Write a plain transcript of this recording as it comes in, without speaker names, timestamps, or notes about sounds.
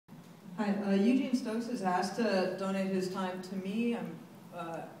Hi, Eugene Stokes is asked to donate his time to me. I'm,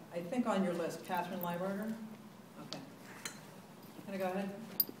 I think, on your list. Catherine Leiberger. Okay. Can I go ahead?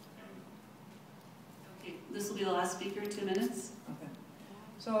 Okay, this will be the last speaker, 2 minutes. Okay.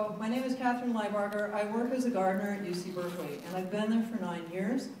 So, my name is Catherine Leiberger. I work as a gardener at UC Berkeley, and I've been there for 9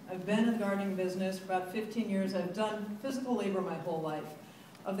 years. I've been in the gardening business for about 15 years. I've done physical labor my whole life.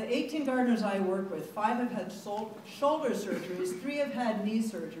 Of the 18 gardeners I work with, 5 have had shoulder surgeries, 3 have had knee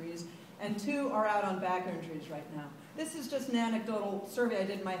surgeries, and 2 are out on back injuries right now. This is just an anecdotal survey I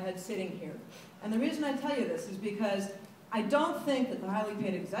did in my head sitting here. And the reason I tell you this is because I don't think that the highly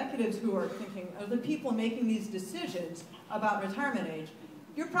paid executives who are thinking, or the people making these decisions about retirement age,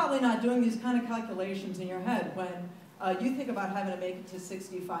 you're probably not doing these kind of calculations in your head when you think about having to make it to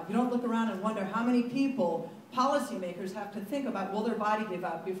 65. You don't look around and wonder how many people policymakers have to think about, will their body give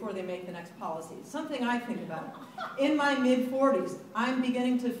out before they make the next policy. It's something I think about. In my mid-40s, I'm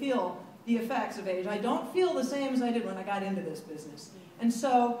beginning to feel the effects of age. I don't feel the same as I did when I got into this business. And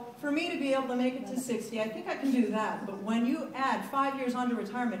so, for me to be able to make it to 60, I think I can do that. But when you add 5 years onto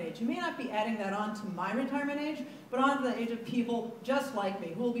retirement age, you may not be adding that on to my retirement age, but onto the age of people just like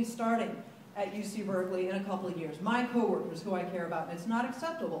me, who will be starting at UC Berkeley in a couple of years. My coworkers who I care about. And it's not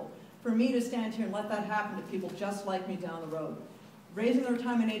acceptable for me to stand here and let that happen to people just like me down the road. Raising the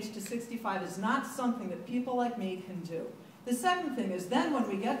retirement age to 65 is not something that people like me can do. The second thing is then when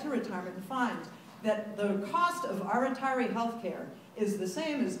we get to retirement and find that the cost of our retiree health care is the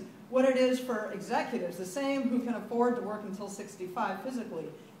same as what it is for executives, the same who can afford to work until 65 physically,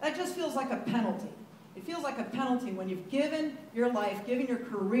 that just feels like a penalty. It feels like a penalty when you've given your life, given your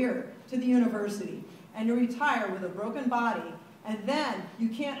career to the university, and you retire with a broken body, and then you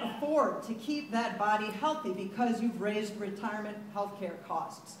can't afford to keep that body healthy because you've raised retirement health care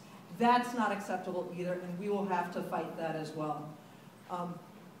costs. That's not acceptable either, and we will have to fight that as well.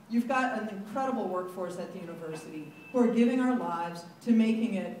 You've got an incredible workforce at the university who are giving our lives to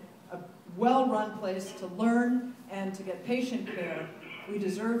making it a well-run place to learn and to get patient care. We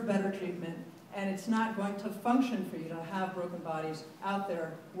deserve better treatment, and it's not going to function for you to have broken bodies out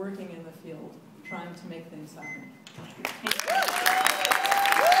there working in the field, trying to make things happen.